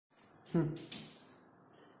Hello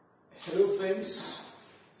friends,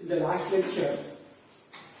 in the last lecture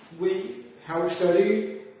we have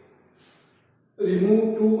studied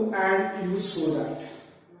remove to and use so that.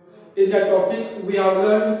 In that topic we have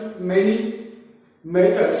learned many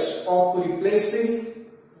methods of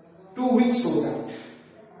replacing to with so that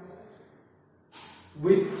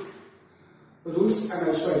with rules and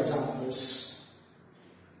also examples.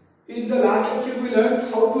 In the last lecture we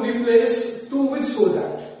learned how to replace to with so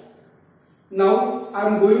that. Now I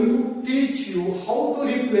am going to teach you how to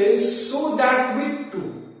replace so that with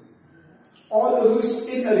to. All rules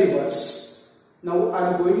in a reverse. Now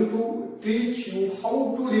I am going to teach you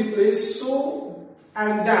how to replace so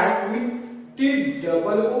and that with T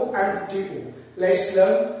double O and T O. Let's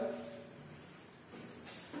learn.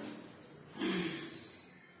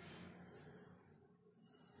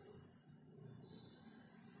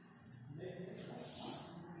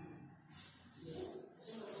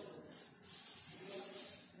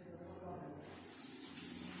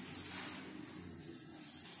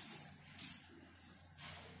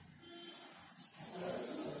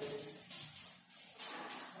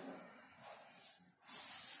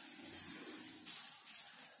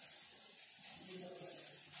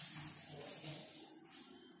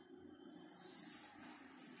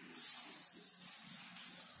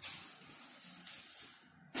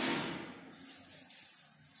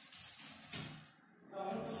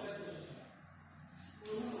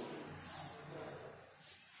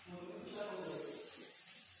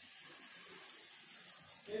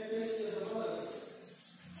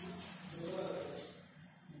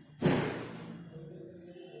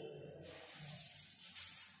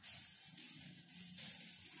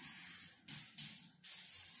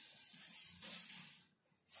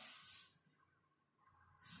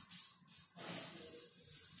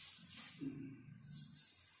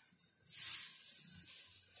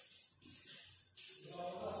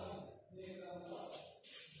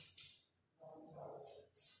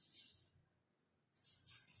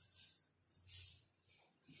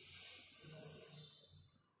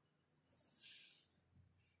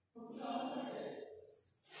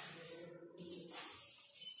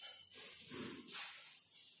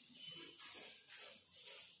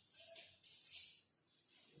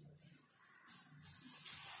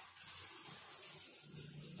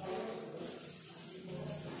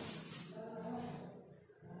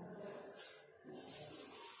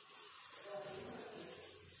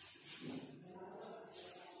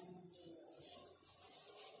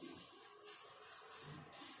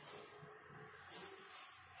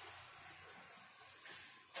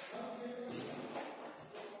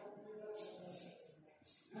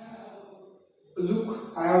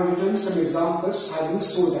 Look, I have written some examples having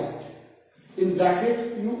so that. In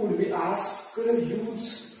bracket, you would be asked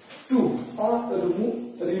use to or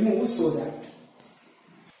remove so that.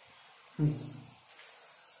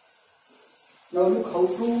 Now look how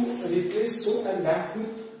to replace so and that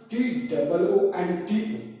with T double O and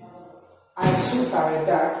T O. I am so tired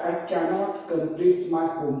that I cannot complete my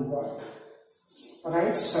homework.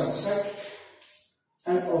 Write subject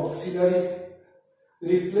and auxiliary.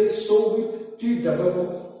 Replace so with T double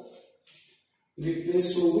O.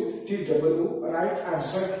 Replace so with T double O. Write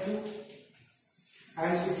adjective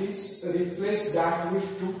as it is. Replace that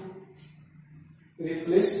with to.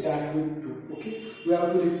 Replace that with to. Okay. We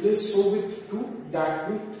have to replace so with to, that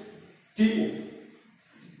with T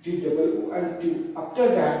O. T double O and T O.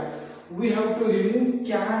 After that, we have to remove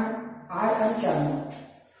can, I and cannot.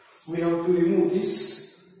 We have to remove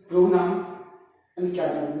this pronoun and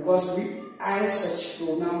cannot because we add such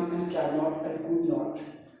pronoun and cannot and could not.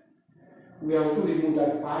 We have to remove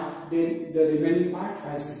that part, then the remaining part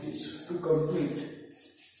as it is to complete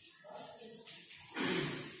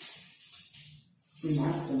my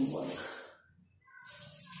homework.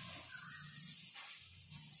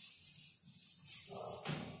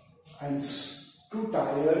 I'm too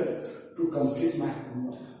tired to complete my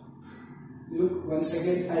homework. Look, once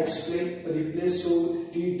again I explain. Replace so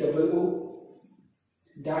with T double O,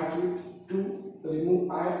 that with to, remove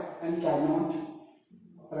I and cannot,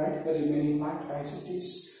 write the remaining part as it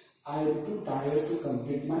is. I am too tired to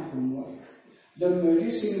complete my homework. The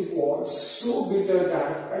medicine was so bitter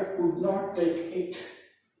that I could not take it.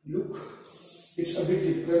 Look, it's a bit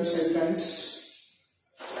different sentence.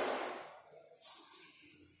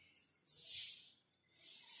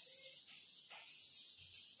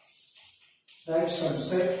 Write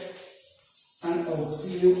subject and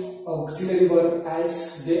auxiliary verb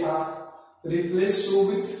as they are. Replace so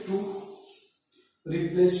with to.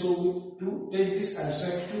 Replace so with to. Take this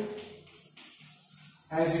adjective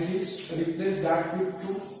as it is. Replace that with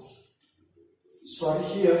to. sorry,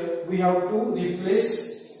 here we have to replace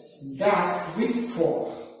that with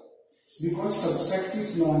for, because subject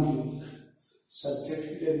is non-living.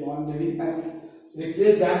 Subject is non-living, and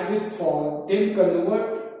replace that with for. Then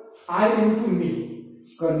convert I into me.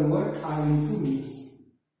 Convert I into me.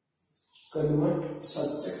 Convert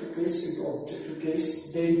subject to case into object to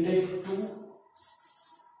case. Then take to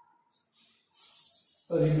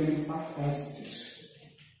remaining part as it is.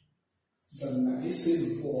 The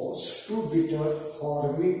medicine was too bitter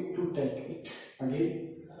for me to take it.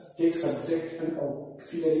 Again, take subject and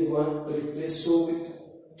auxiliary verb, replace so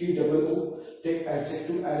with TOO. Take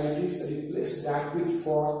adjective as it is, replace that with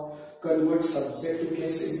for. Convert subject to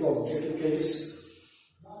case into object to case.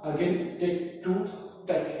 Again, take to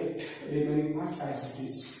take it, remaining part as it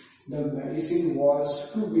is. The medicine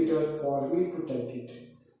was too bitter for me to take it,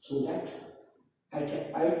 so that I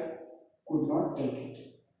could not take it.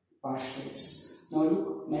 Past tense. Now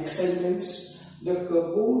look, next sentence. The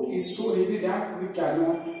cupboard is so heavy that we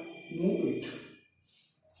cannot move it.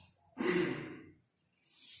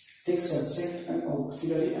 Take subject and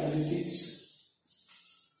auxiliary as it is.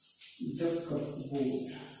 The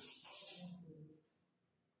cupboard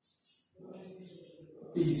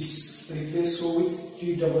is, replace so with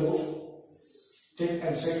TOO. Take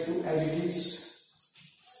adjective as it is.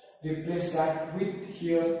 Replace that with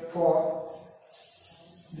here for.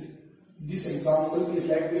 This example is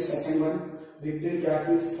like the second one. Replace that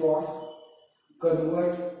with for.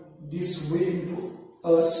 Convert this way into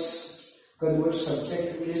us. Convert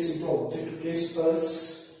subject to case into object to case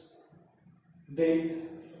us. Then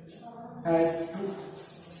add to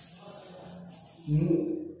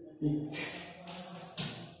move it.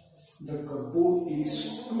 The cupboard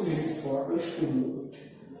is too heavy for us to move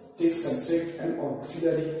it. Take subject and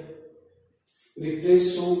auxiliary.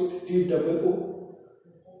 Replace so with TOO.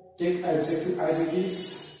 Take adjective as it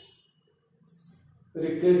is.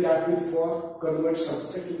 Replace that with for. Convert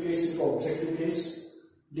subject to case into object to case.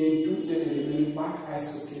 Then to the remaining part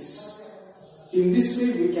as it is. In this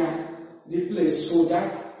way we can replace so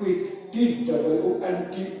that with TOO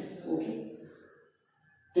and T. Okay.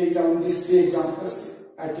 Take down these three examples.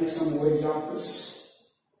 I take some more examples.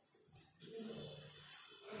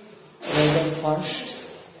 Write them first.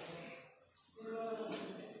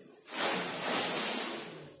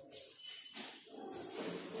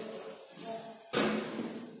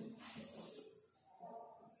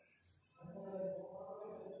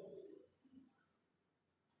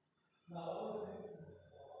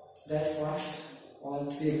 Write first all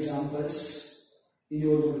three examples in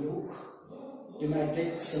your notebook. You might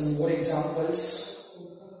take some more examples.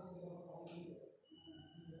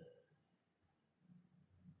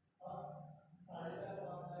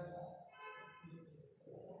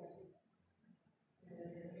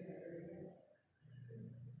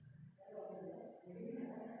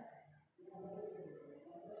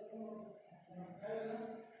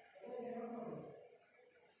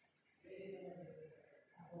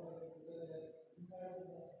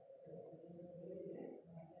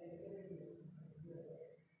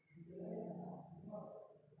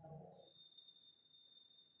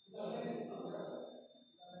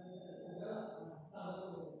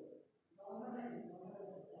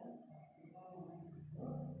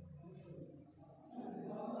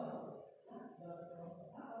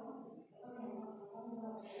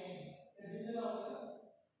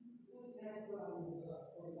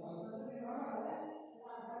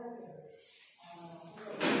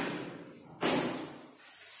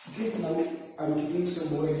 Okay, now I'm giving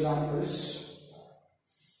some more examples.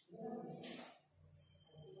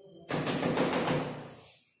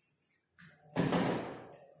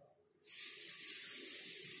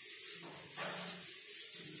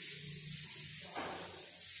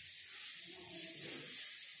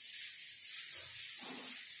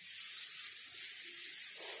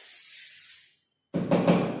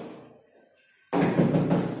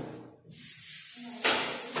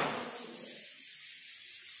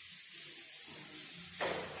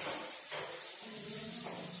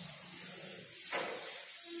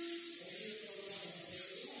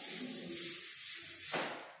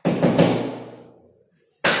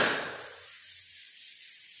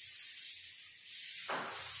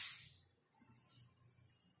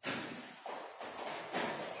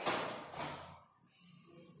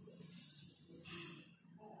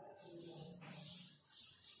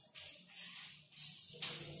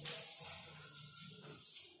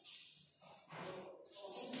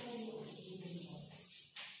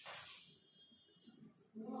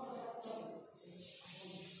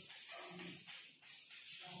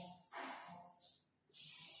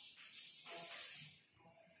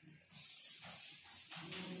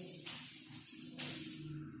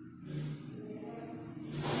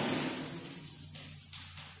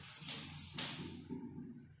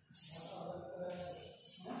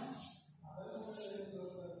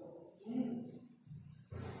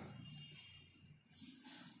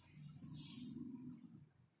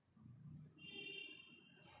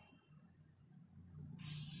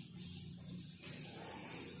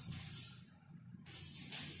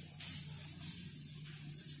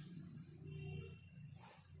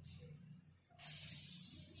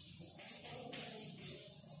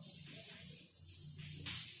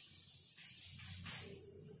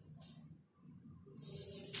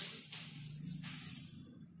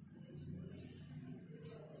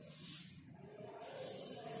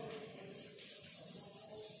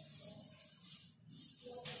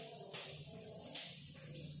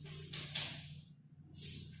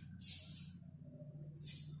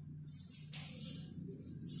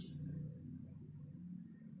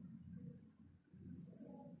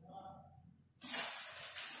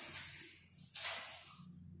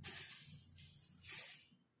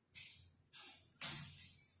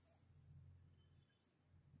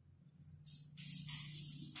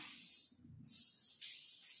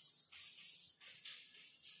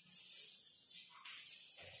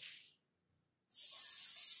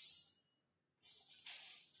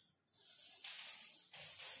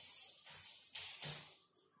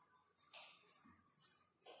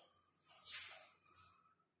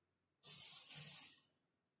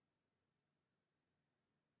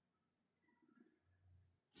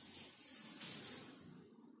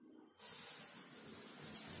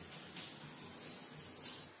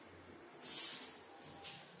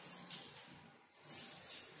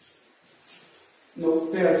 Now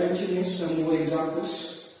pay attention here, some more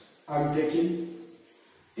examples I am taking.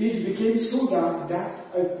 It became so dark that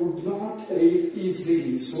I could not read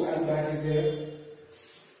easily. So, and that is there.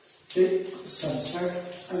 Take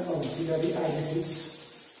subject and auxiliary as it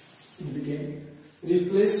is. It became.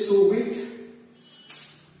 Replace so with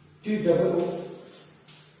TOO.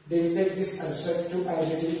 Then take this adjective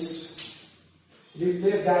as it is.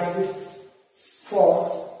 Replace that with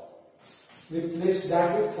for. Replace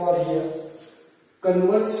that with for here.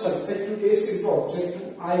 Convert subject to case into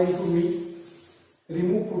objective. I into me.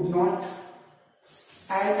 Remove could not.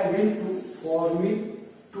 Add again to for me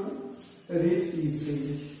to read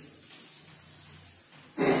easily.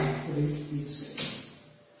 Read easily.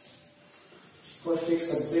 First take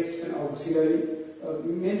subject and auxiliary.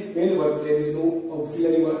 Main verb. There is no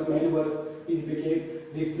auxiliary verb. Main verb. It became.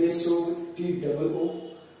 Replace so with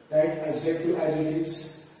TOO. Write adjective as it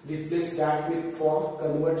is. Replace that with for.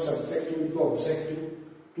 Convert subject into objective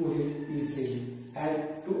to read easily.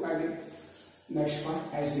 Add to again. Next one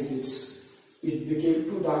as it is. It became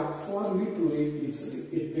too dark for me to read easily.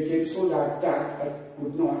 It became so dark that I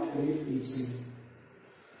could not read easily.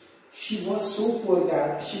 She was so poor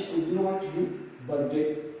that she could not give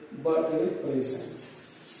birthday present.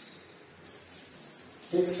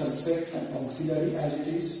 Take subject and auxiliary as it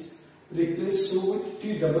is. Replace so with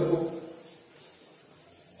TOO.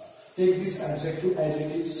 Take this adjective as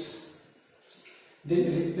it is. Then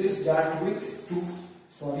replace that with to.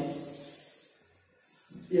 Sorry.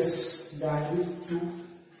 Yes, that with to.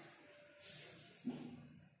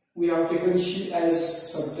 We have taken she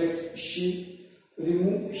as subject. She.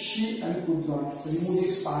 Remove she and could not. Remove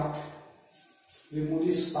this part. Remove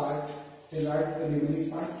this part. Then write the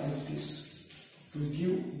remaining part as it is. To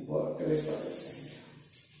give birthday present.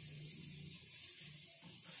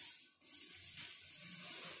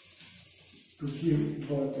 To give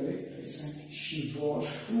birthday present. She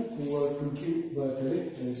was too poor to give birthday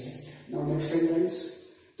present. Now next sentence.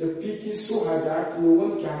 The peak is so high that no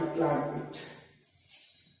one can climb it.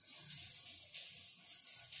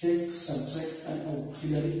 Take subject and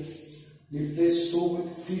auxiliary. Replace so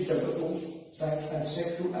with TOO. Write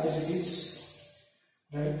adjective as it is.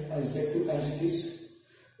 Write adjective as it is.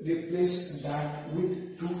 Replace that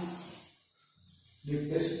with to.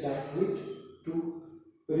 Replace that with to.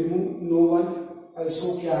 Remove no one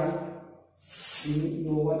also can. Remove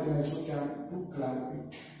no one also can to climb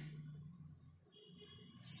it.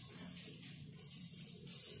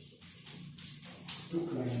 To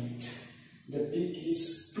climb it. The peak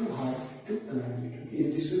is too high to climb it. Okay,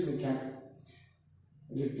 in this way we can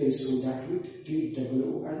replace so that with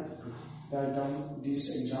TOO and to. Write down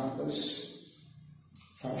these examples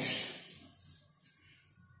first.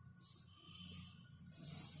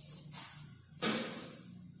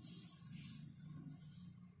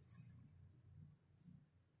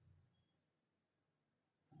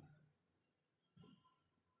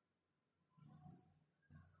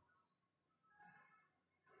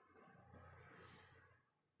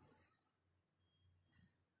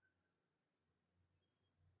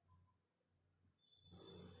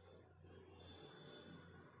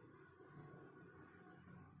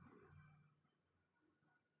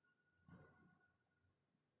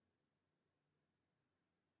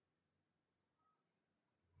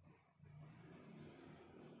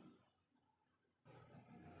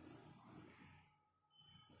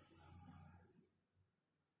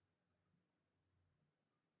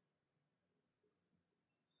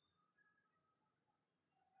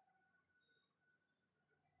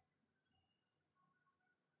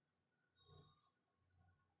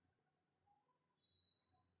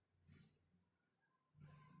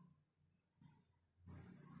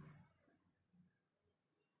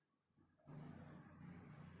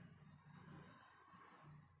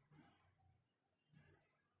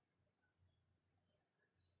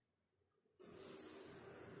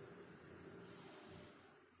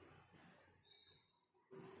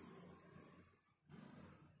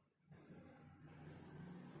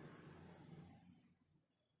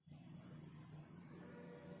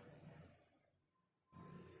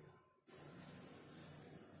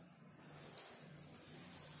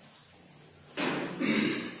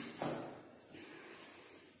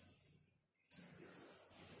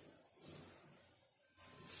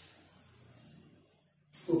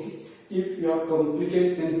 Okay, if you have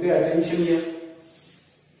completed, then pay attention here.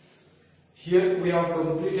 Here we have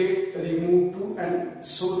completed remove to and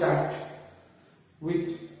so that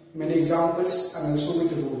with many examples and also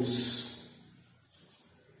with rules.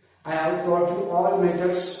 I have taught you all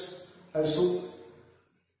methods. Also,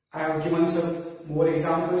 I have given some more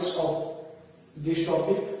examples of this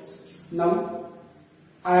topic. Now,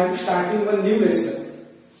 I am starting one new lesson.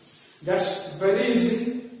 That's very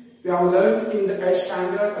easy. We have learned in the 8th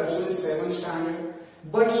standard, also in 7th standard.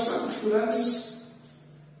 But some students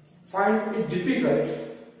find it difficult.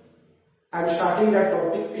 I am starting that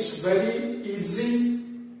topic. It's very easy.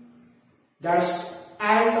 That's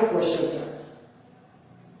add a question tag.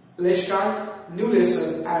 Let's start new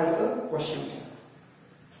lesson. Add a question tag.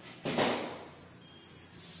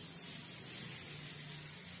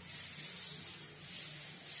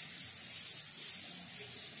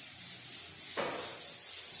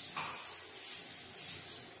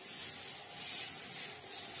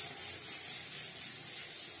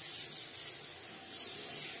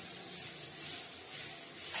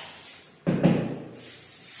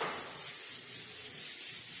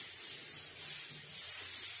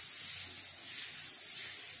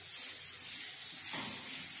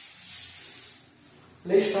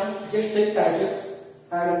 Let's start. Just take title,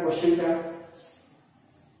 add a question tag.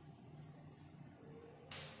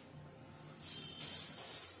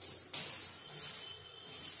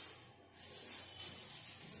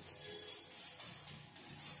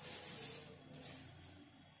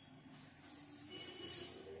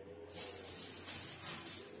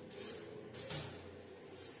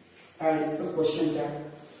 Add a question tag.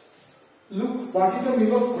 Look, what is the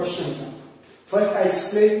meaning of question tag? First, I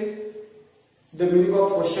explain the meaning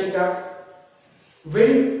of question tag.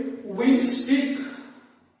 When we speak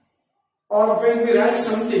or when we write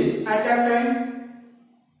something, at that time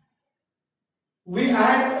we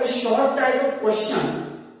add a short type of question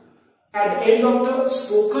at the end of the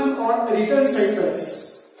spoken or written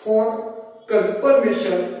sentence for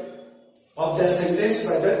confirmation of the sentence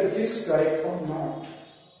whether it is correct or not.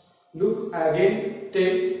 Look again,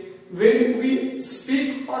 take when we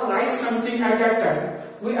speak or write something at that time,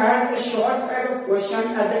 we add a short type of question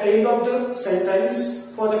at the end of the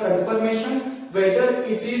sentence for the confirmation whether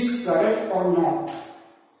it is correct or not.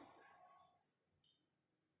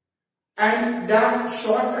 And that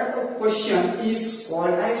short type of question is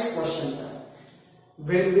called as question tag.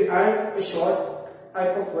 When we add a short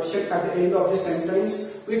type of question at the end of the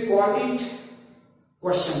sentence, we call it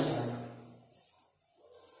question tag.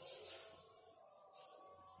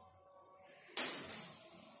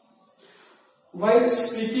 While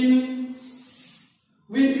speaking,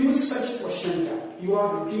 we use such question tag. You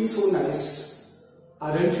are looking so nice,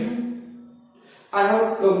 aren't you? I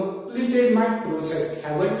have completed my project,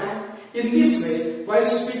 haven't I? In this way, while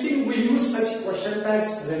speaking, we use such question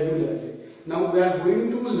tags regularly. Now we are going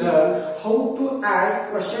to learn how to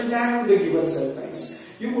add question tag to the given sentence.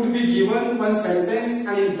 You would be given one sentence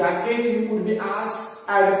and in bracket you would be asked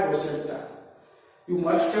add a question tag. You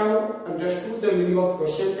must have understood the meaning of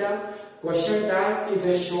question tag. Question tag is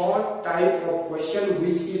a short type of question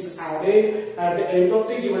which is added at the end of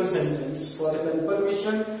the given sentence for the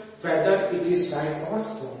confirmation whether it is right or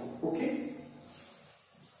wrong. Okay.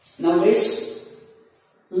 Now let's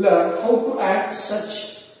learn how to add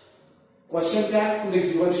such question tag to the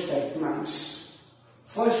given statements.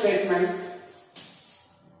 First statement,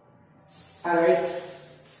 I write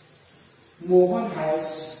Mohan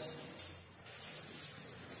has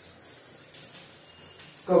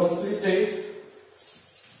completed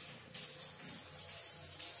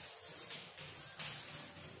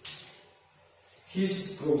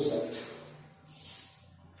his project.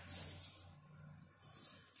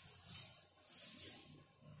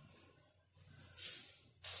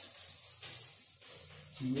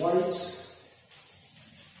 Voice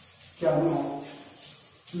cannot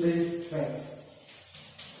play well.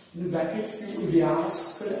 In bracket, you will be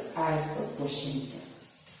asked add a question tag.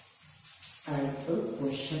 Add a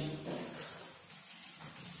question tag.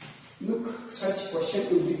 Look, such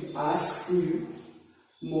question will be asked to you.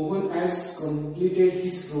 Mohan has completed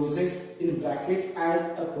his project, in bracket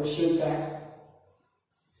add a question tag.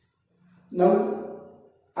 Now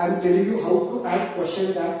I am telling you how to add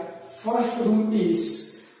question tag. First rule is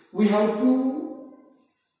we have to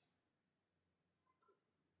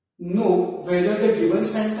know whether the given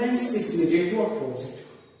sentence is negative or positive.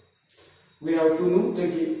 We have to know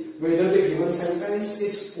whether the given sentence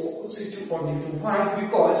is positive or negative. Why?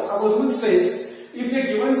 Because our rule says if the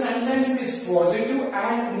given sentence is positive,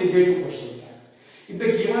 add negative question tag. If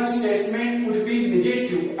the given statement would be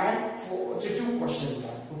negative, add positive question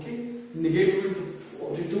tag. Okay? Negative into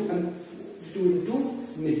positive and positive into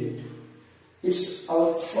negative. It's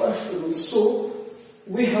our first rule. So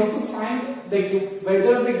we have to find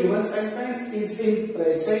whether the given sentence is in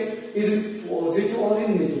present, is in positive or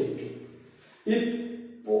in negative. If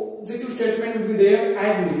positive statement will be there,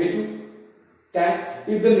 add negative tag.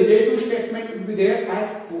 If the negative statement will be there,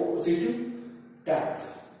 add positive tag.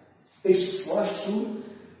 It's first rule.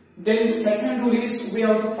 Then the second rule is we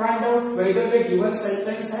have to find out whether the given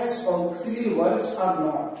sentence has auxiliary verbs or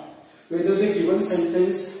not. Whether the given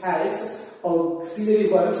sentence has auxiliary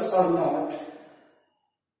verbs or not.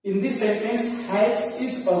 In this sentence, has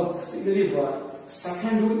is auxiliary verb.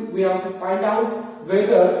 Second rule, we have to find out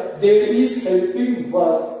whether there is helping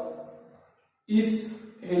verb. Is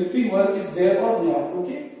helping verb is there or not?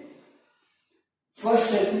 Okay. First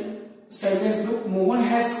sentence, look, Mohan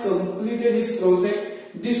has completed his project.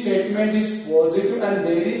 This statement is positive and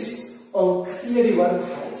there is auxiliary verb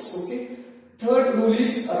has. Okay. Third rule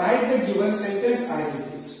is write the given sentence as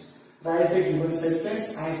it is. Write the given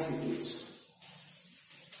sentence as it is.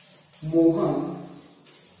 Mohan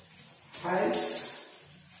has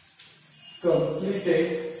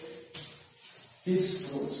completed his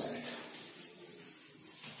project.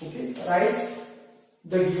 Okay. Write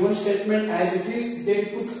the given statement as it is. Then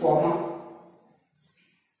put comma.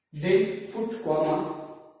 Then put comma.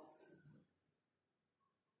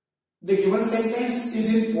 The given sentence is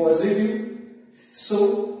in positive,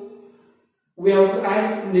 so we have to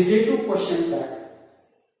add negative question tag.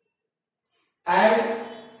 Add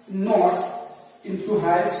not into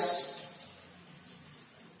has.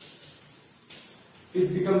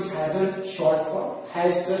 It becomes hasn't short form.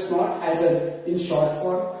 Has plus not hasn't in short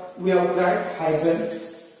form. We have to write hasn't.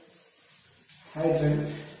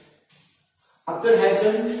 Hasn't. After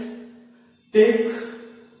hasn't, take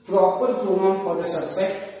proper pronoun for the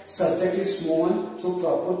subject. Subject is Mohan, so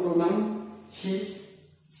proper pronoun he.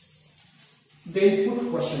 Then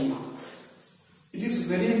put question mark. It is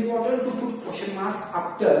very important to put question mark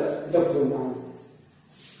after the pronoun.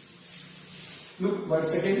 Look,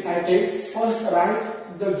 once again I take first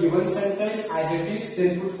write the given sentence as it is,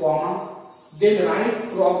 then put comma, then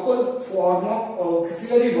write proper form of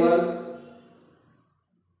auxiliary verb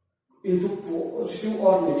into positive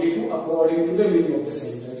or negative according to the meaning of the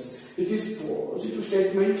sentence. It is positive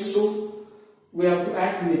statement, so we have to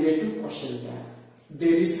add negative question tag.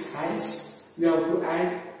 There is has, we have to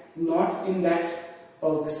add not in that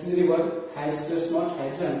auxiliary verb has plus not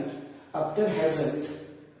hasn't. After hasn't,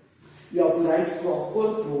 you have to write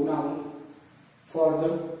proper pronoun for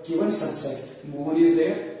the given subject. Mohan is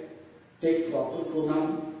there, take proper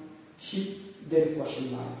pronoun he, then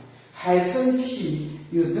question mark. Hasn't he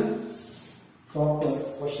is the proper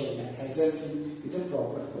question tag. Hasn't he is the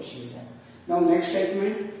proper question tag. Now next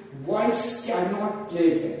statement, boys cannot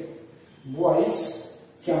play well. Boys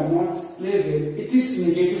cannot play well. It is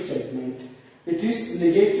negative statement. It is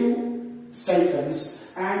negative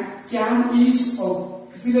sentence and can is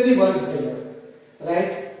auxiliary verb there.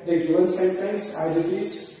 Right? The given sentence as it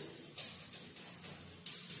is.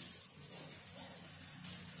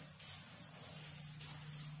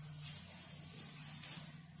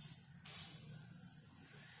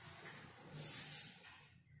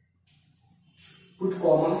 Put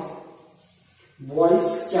comma.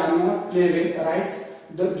 Boys cannot play well.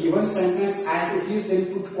 Right? The given sentence as it is, then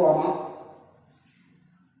put comma.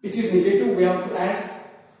 It is negative, we have to add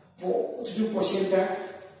positive question tag.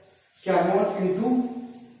 Cannot into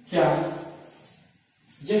can.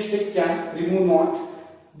 Just take can, remove not.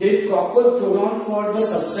 Then proper pronoun for the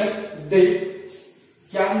subject they.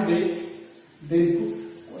 Can they? Then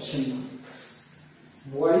put question mark.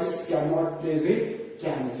 Boys cannot play with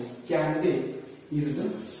can they. Can they is the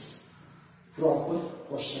proper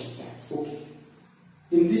question tag. Okay.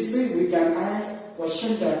 In this way, we can add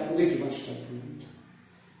question tag to the given statement.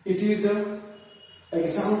 It is the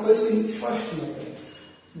examples in first method.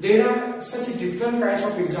 There are such different kinds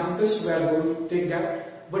of examples. We are going to take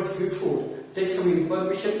that, but before, take some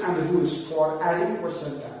information and rules for adding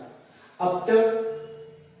question tag. After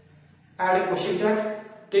add a question tag,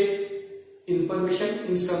 take information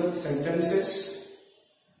in some sentences.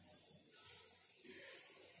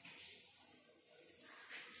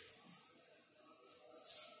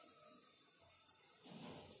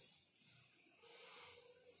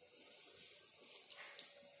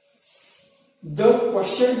 The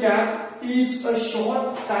question tag is a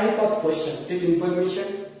short type of question. Take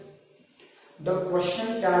information. The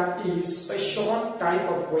question tag is a short type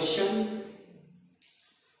of question.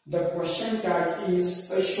 The question tag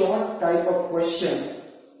is a short type of question.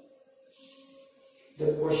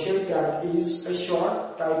 The question tag is a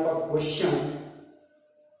short type of question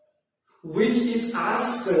which is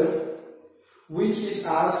asked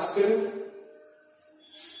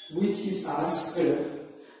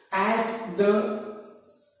at the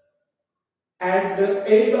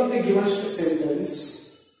end of the given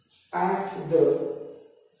sentence. At the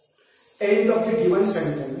end of the given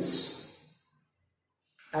sentence.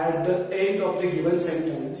 At the end of the given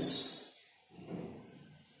sentence.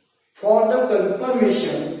 For the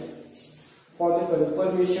confirmation for the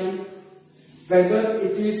confirmation whether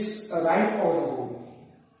it is right or wrong.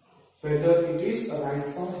 Whether it is right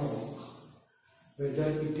or wrong. Whether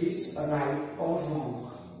it is right or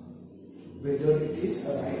wrong. Whether it is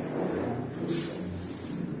right or wrong. Full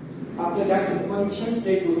stop. After that information,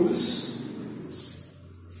 take rules.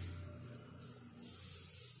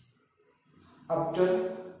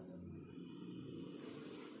 After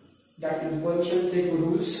that information, take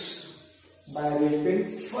rules by red pen.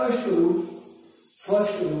 First rule.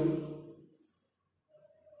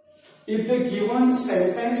 If the given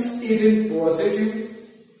sentence is in positive,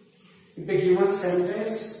 if the given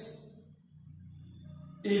sentence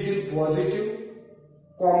is in positive,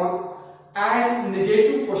 comma, add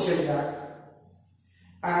negative question tag.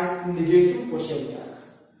 Add negative question tag.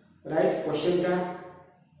 Right? Question tag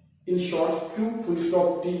in short Q full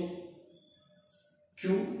stop T. Q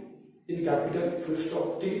in capital full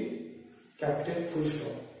stop T, capital full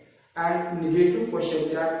stop. Add negative question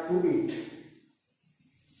tag to it.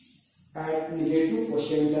 Add negative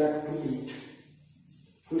question tag to it.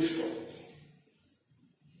 Full stop.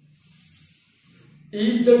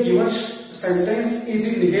 If the given sentence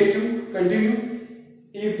is in negative, continue.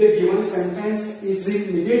 If the given sentence is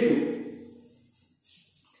in negative,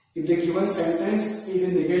 if the given sentence is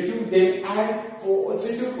in negative, then add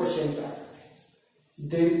positive question tag.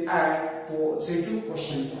 Then add positive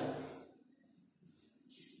question tag.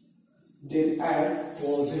 Then add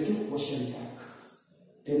positive question tag.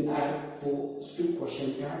 Then add positive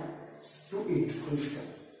question tag to it. Full stop.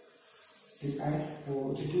 Then add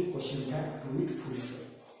positive question tag to it. Full stop.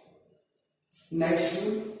 Next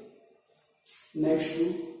rule. Next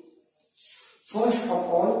rule. First of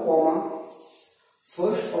all,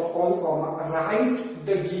 comma, write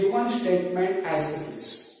the given statement as it is.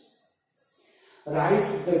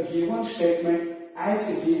 Write the given statement as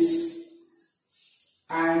it is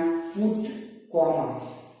and put comma.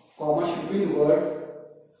 Comma should be in word.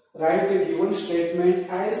 Write the given statement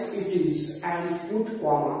as it is and put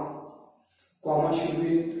comma. Comma should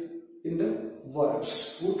be in the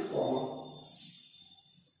words. Put comma.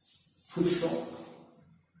 Full stop.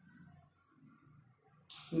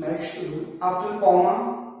 Next rule. After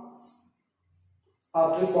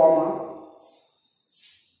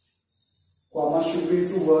comma should be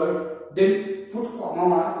into word. Then put comma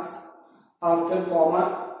mark. After comma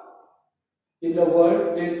in the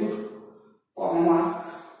word, then put comma mark.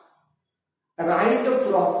 Write the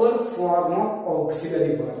proper form of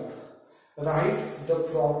auxiliary verb. Write the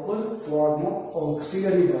proper form of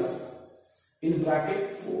auxiliary verb in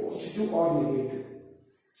bracket positive or negative.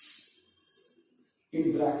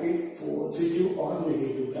 In bracket positive or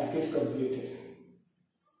negative. Bracket completed.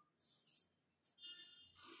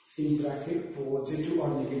 In bracket positive or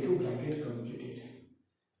negative. Bracket completed.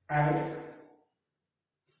 Add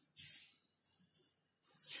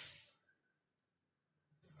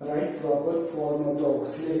write proper form of the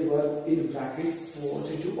auxiliary verb in bracket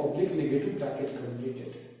positive oblique negative. Bracket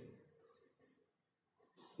completed.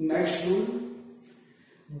 Next rule.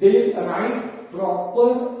 Then write proper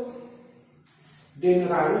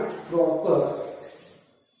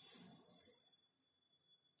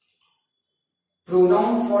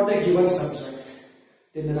pronoun for the given subject.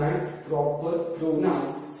 Then write proper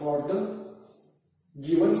pronoun for the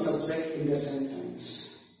given subject in the sentence.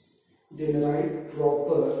 Then write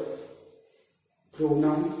proper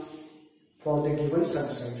pronoun for the given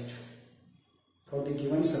subject. For the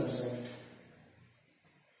given subject.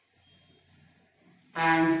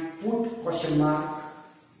 And put question mark.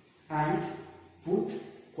 And put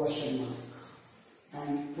question mark.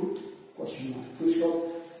 And put question mark. Full stop.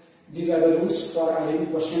 These are the rules for adding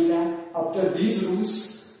question tag. After these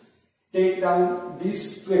rules, take down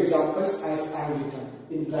these two examples as I have written.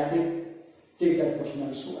 In bracket, take that question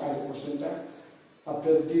also, add a question tag.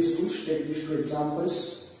 After these rules, take these two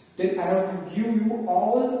examples. Then I have to give you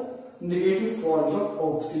all negative forms of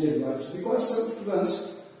auxiliary verbs, because some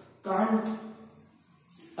students can't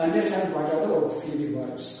understand what are the auxiliary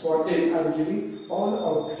verbs. For them, I am giving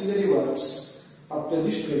all auxiliary verbs after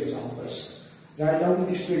these two examples. Write down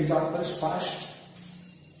these two examples first.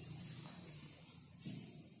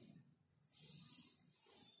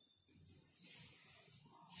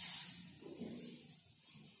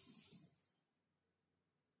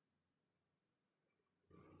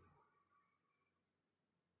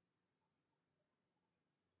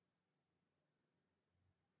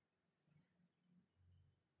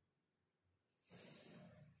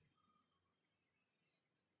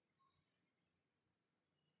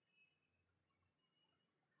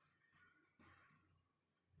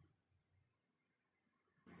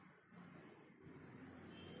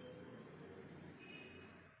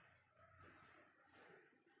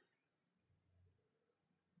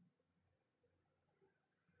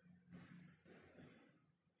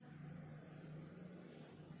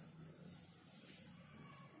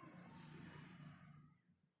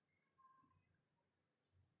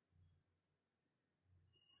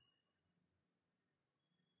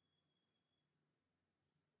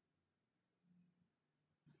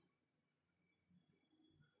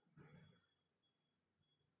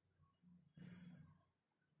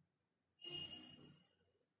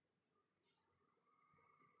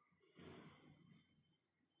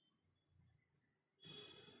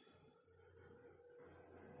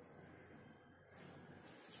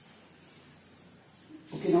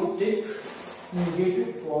 Okay, now take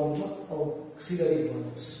negative forms of auxiliary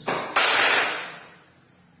verbs.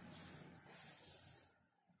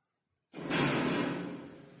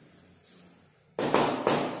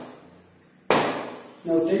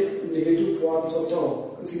 Now take negative forms of the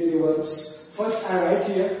auxiliary verbs. First I write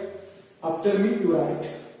here, after me you write.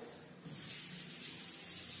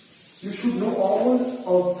 You should know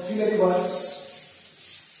all auxiliary verbs.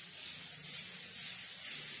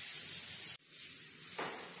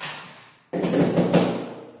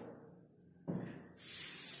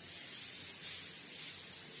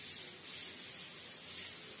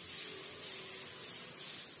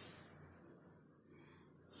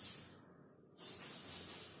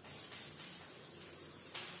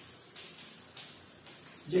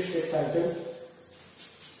 Just take title.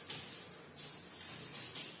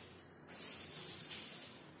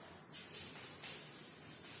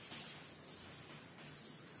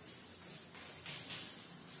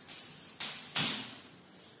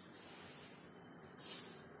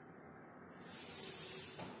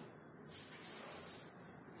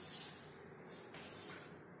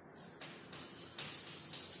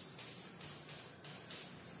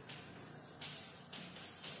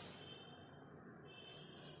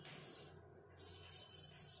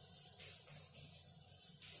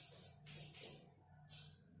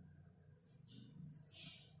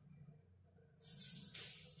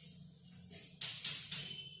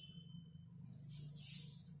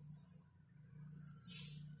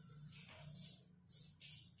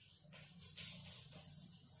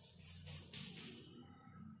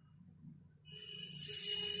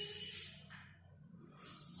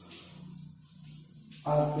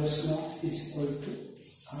 R plus naught is equal to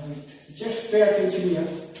R. Just pay attention here.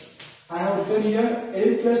 I have written here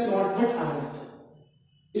L plus naught but R.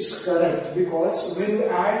 It's correct because when you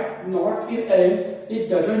add naught in L, it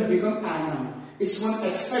doesn't become N. It's one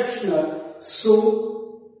exceptional.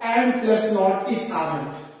 So N plus naught is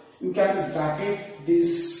R. You can bracket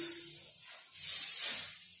this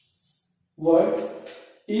word.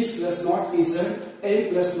 Is plus naught isn't. L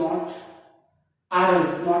plus naught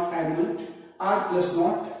R, not N. R plus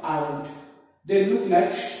naught R. Then look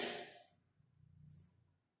next.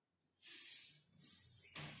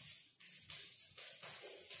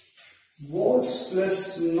 Was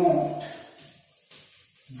plus naught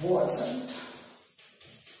wasn't.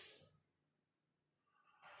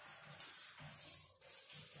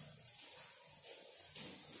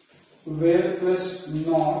 Where plus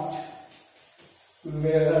naught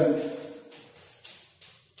weren't.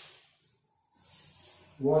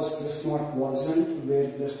 Was plus naught wasn't, where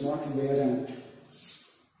plus naught weren't.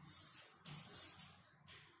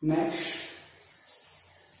 Next,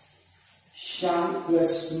 shan't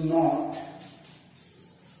plus naught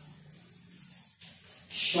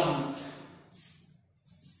shan't.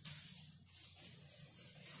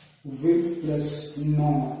 Will plus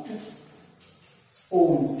naught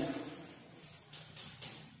won't.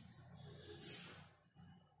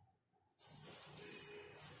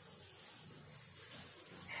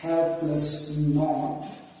 Have plus not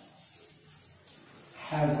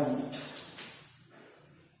haven't.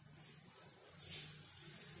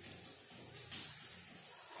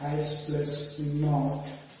 Has plus not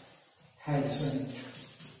hasn't.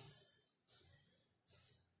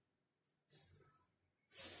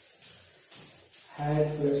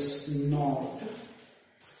 Had plus not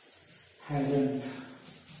hadn't.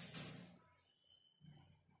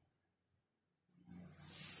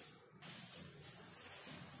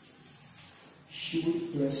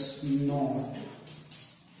 Should plus not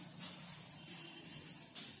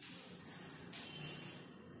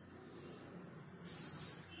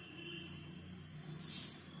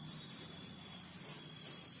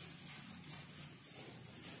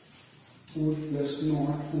would plus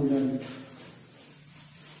not wouldn't.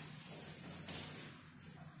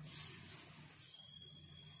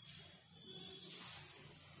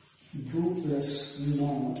 Do plus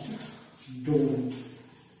not don't.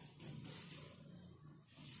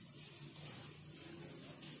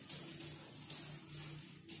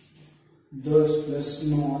 Does plus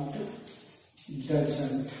not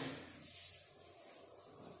doesn't.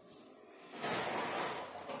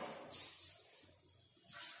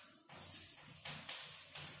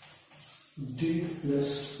 Did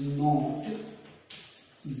plus not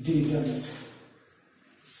didn't.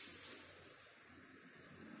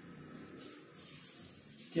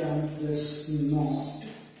 Can plus not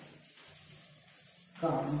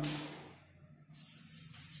can't.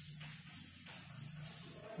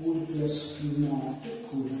 Would plus not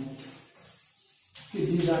couldn't. Okay,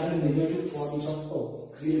 these are the negative forms of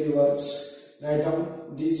auxiliary verbs. Write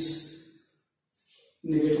down these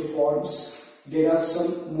negative forms. There are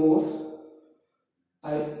some more.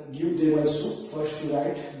 I give them also. First you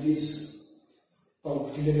write these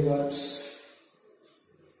auxiliary verbs.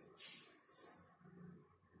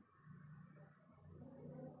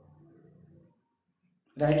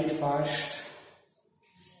 Write it fast.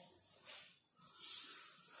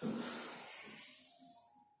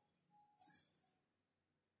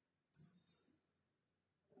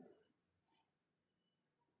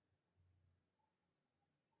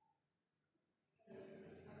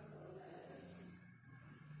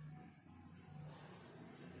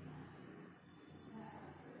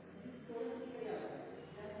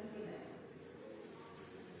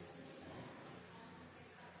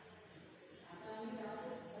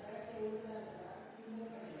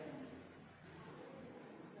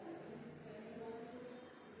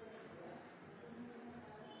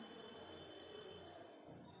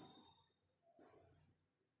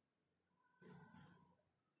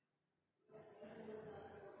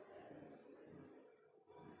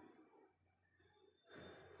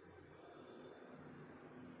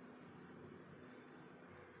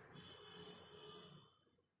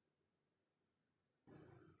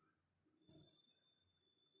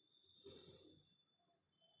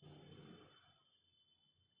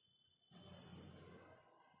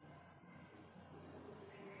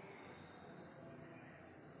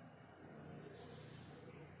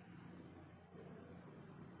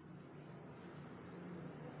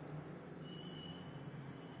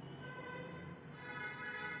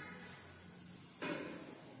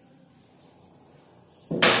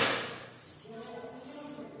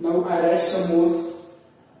 Now I write some more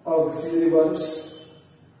auxiliary verbs.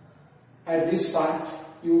 At this part,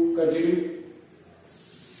 you continue.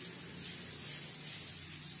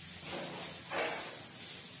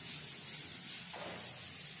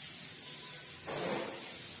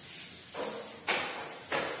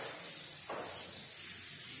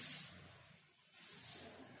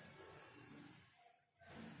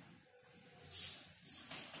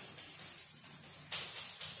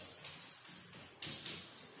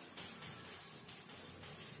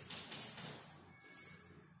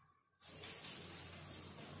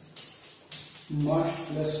 Must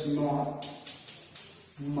plus not,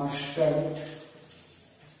 mustn't,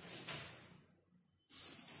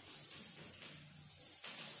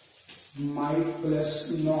 might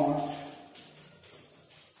plus not,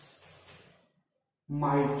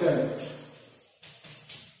 mightn't,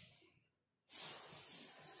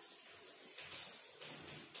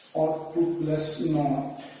 ought to plus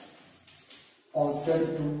not,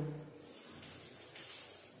 oughtn't to,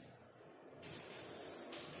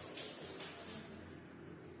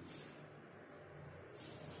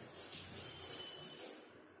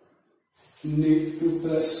 need to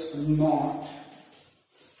plus not,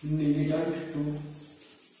 needn't to,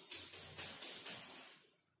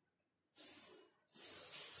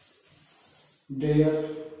 dare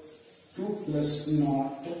to plus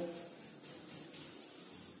not,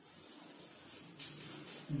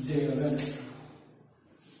 daren't.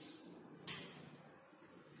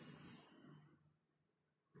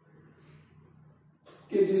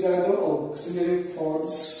 Okay, these are the auxiliary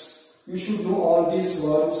forms. You should know all these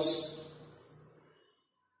verbs.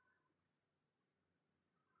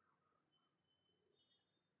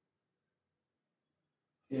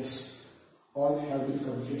 Yes, all have been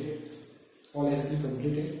completed. All has been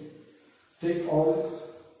completed. Take all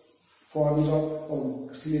forms of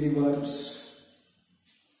auxiliary verbs.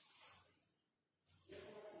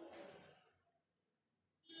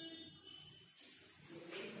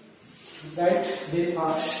 Write they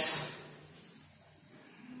past.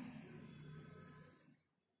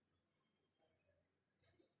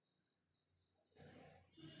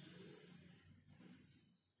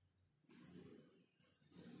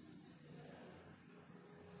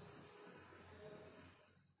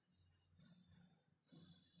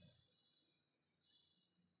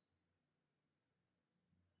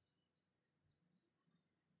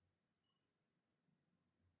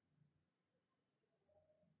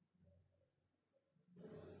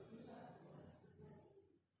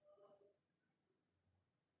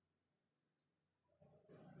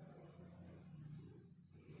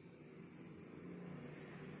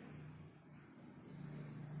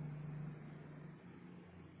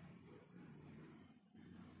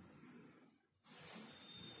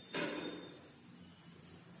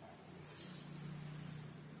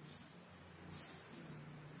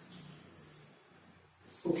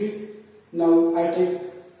 Okay, now I take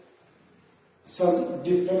some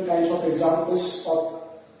different kinds of examples of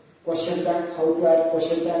question tag, how to add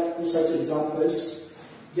question tag to such examples.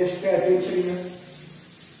 Just pay attention here.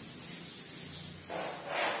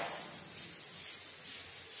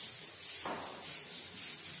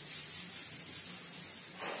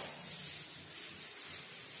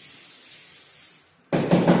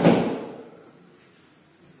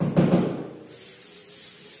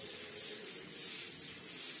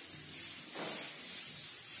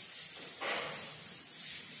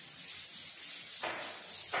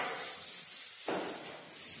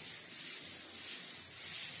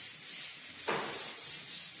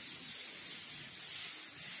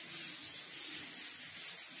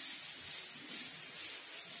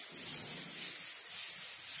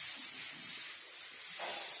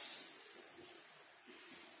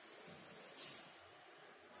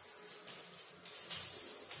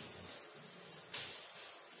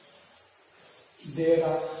 There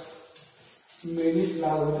are many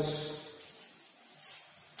flowers.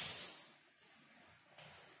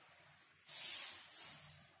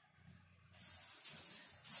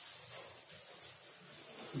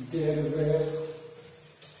 There were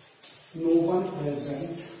no one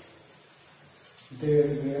present. There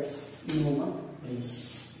were no one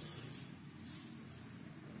present.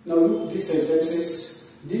 Now look these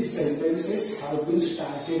sentences. These sentences have been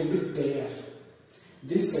started with there.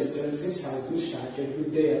 These sentences have been started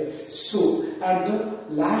with there. So at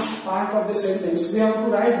the last part of the sentence we have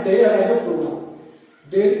to write there as a pronoun.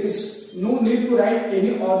 There is no need to write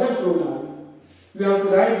any other pronoun. We have to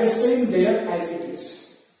write the same there as it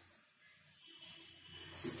is.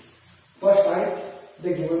 First write the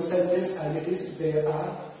given sentence as it is. There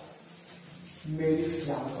are many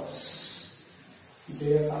flowers.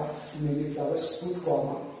 There are many flowers. Put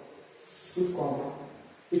comma. Put comma.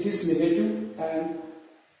 It is negative and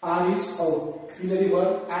are is auxiliary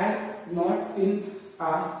verb and not in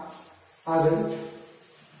aren't.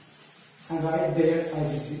 And write there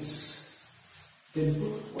as it is. Then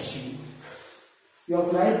put question mark. You have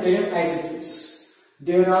to write there as it is.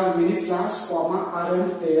 There are many flowers, comma,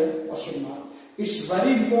 aren't there, question mark. It's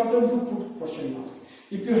very important to put question mark.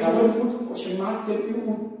 If you haven't put question mark, then you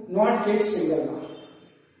would not get single mark.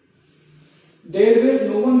 There were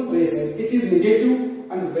no one present. It is negative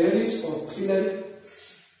and where is auxiliary.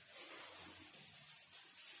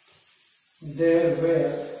 There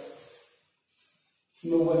were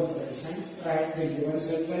no one present. Write the given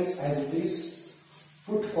sentence as it is.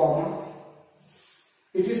 Put comma.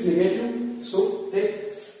 It is negative, so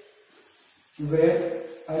take where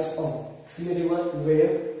as auxiliary verb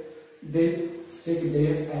where, then take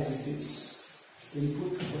there as it is. Then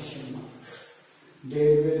put question mark.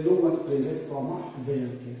 There were no one present, comma, where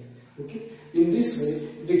there. Okay. In this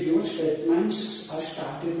way, the given statements are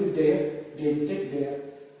started with there, then take there,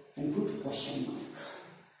 and put question mark.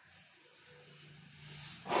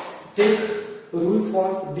 Take rule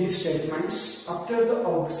for these statements. After the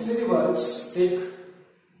auxiliary verbs, take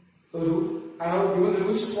rule. I have given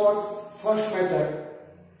rules for first method.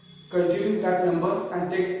 Continue that number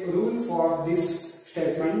and take rule for these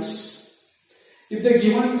statements. If the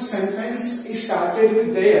given sentence is started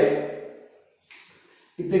with there,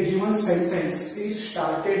 if the given sentence is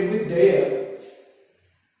started with there,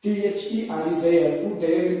 there, put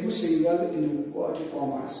there into single in inverted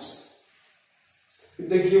commas. If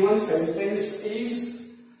the given sentence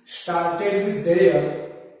is started with there,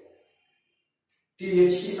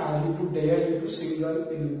 put there into single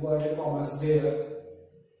in inverted commas there.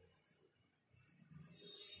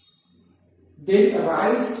 Then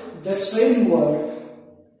write the same word.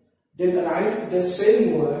 Then write the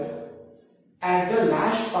same word at the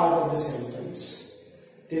last part of the sentence.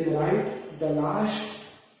 Then write the last.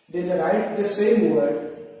 Then write the same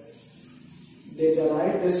word. Then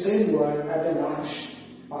write the same word at the last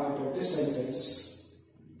part of the sentence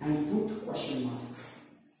and put question mark.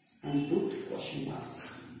 And put question mark.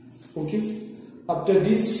 Okay. After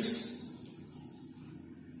this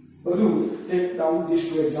rule, take down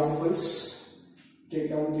these two examples. Take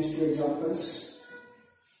down these two examples.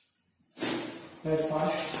 At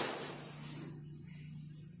first,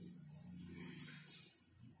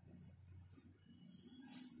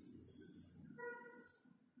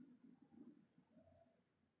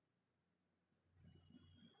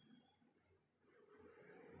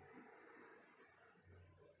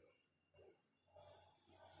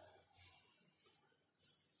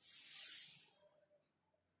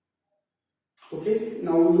 okay,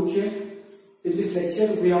 now look here. In this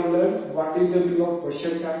lecture, we have learned what is the meaning of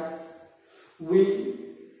question tag. We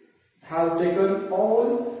have taken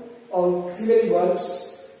all auxiliary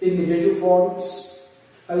verbs in negative forms.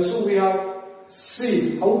 Also, we have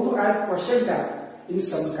seen how to add question tag in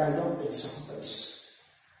some kind of examples.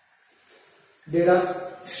 There are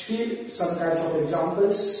still some kinds of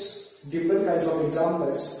examples, different kinds of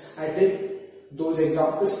examples. I take those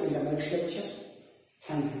examples in the next lecture.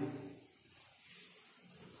 Thank you.